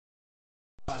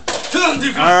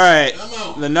Alright,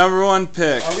 the number one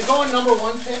pick. Are we going number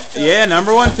one pick? Yeah,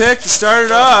 number one pick to start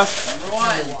it off. Number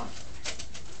one.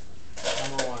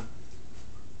 Number one.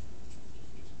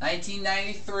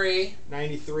 1993.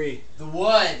 93. The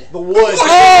Wood. The Wood.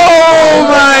 Oh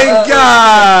my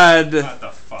God! What the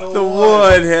fuck? The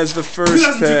Wood has the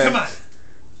first pick. Come on.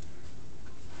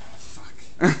 Fuck.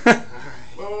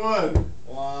 Wood.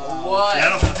 Wow. Wood. Yeah, I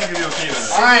don't think you'd be okay with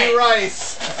it. Alright.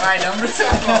 Rice. Alright, number two.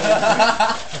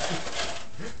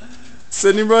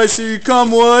 Sidney Rice, here you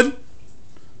come, Wood.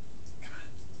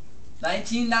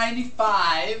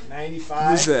 1995. 95.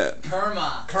 Who's that?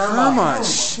 Kerma. Kerma,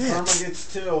 shit. Kerma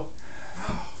gets 2. Number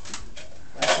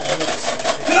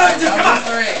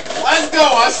three. Let's go.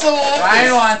 I still want Ryan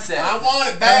this. wants it. I want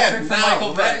it bad. Perfect for Now,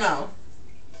 Michael right Vick. now.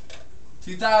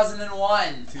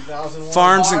 2001. 2001.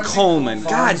 Farms and Coleman. God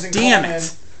Farms and damn Coleman.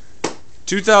 it.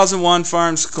 2001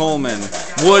 Farms Coleman.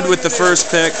 Wood with the first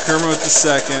pick, Kerma with the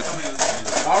second,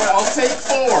 Alright, I'll take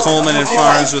 4. Coleman and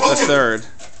Farms with the third.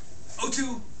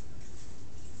 02.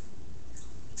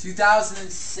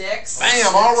 2006.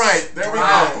 Bam, alright. There we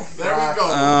go. There we go.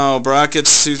 Oh, Brock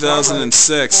gets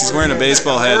 2006. He's wearing a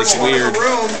baseball hat. It's First one in weird. the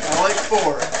room. I like 4.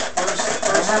 Number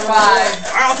 5. Alright,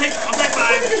 I'll take 5.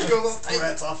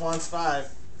 Ratzloff wants 5.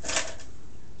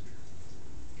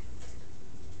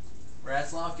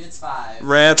 Ratzloff gets 5.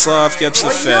 Ratzloff gets the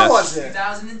What year was fifth. it?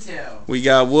 2002. We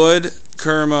got Wood,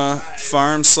 Kerma,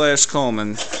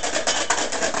 Farms/Coleman,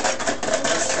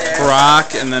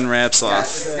 Brock, and then Ratzloff.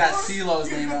 It's got CeeLo's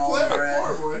name all over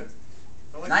it.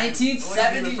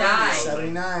 1979.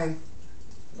 79.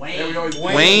 Wayne.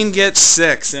 Wayne gets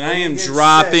 6, and I am gets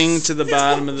dropping 6. to the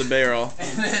bottom of the barrel.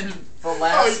 And then for Oh, you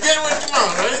last. get what you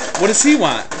want, right? What does he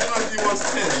want? He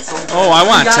wants 10. So Oh, I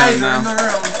want You guys 10 are in now. the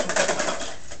room.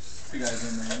 You guys are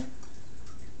in the room.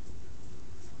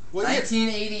 What year?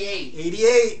 1988.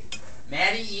 88.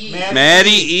 Matty E. Matty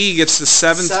E gets the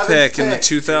 7th Seventh pick in the pick.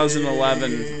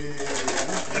 2011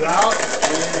 Route.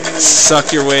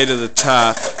 Suck Your Way to the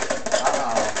Top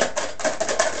Uh-oh.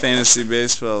 Fantasy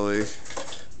Baseball League.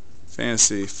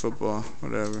 Fantasy football,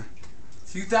 whatever.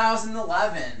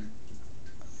 2011.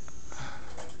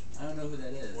 I don't know who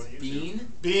that is. Bean?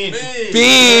 Bean.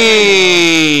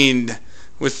 Bean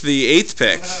with the 8th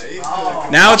pick. Oh.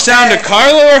 Now it's down to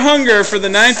Carlo or Hunger for the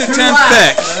 9th or 10th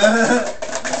pick.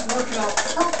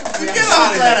 Get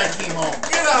out of Glad here. I came home.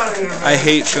 Get out of here. I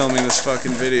hate filming this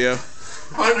fucking video.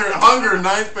 Hunger,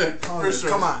 9th pick. For sure.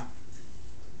 Come on.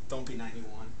 Don't be 91.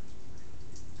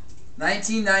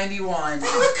 1991.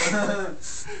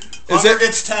 Is it?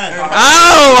 Gets 10.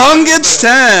 Oh, Hung gets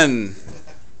 10.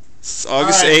 It's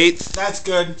August All right. 8th, That's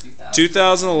good.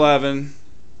 2011.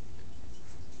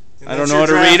 And I don't that's know your how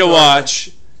to draft read or order.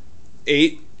 watch.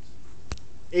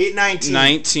 8:19.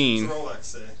 19. Rolex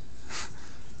say.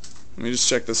 Let me just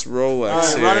check this Rolex All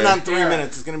right, here. running on 3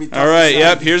 minutes. It's gonna be tough. All right, to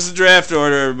yep. decide. Here's the draft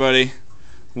order, everybody.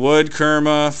 Wood,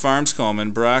 Kerma, Farms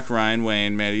Coleman, Brock, Ryan,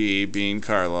 Wayne, Matty E, Bean,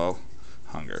 Carlo,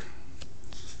 Hunger.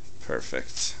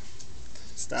 Perfect.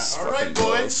 Stop. All right, fucking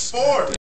boys. close. 4.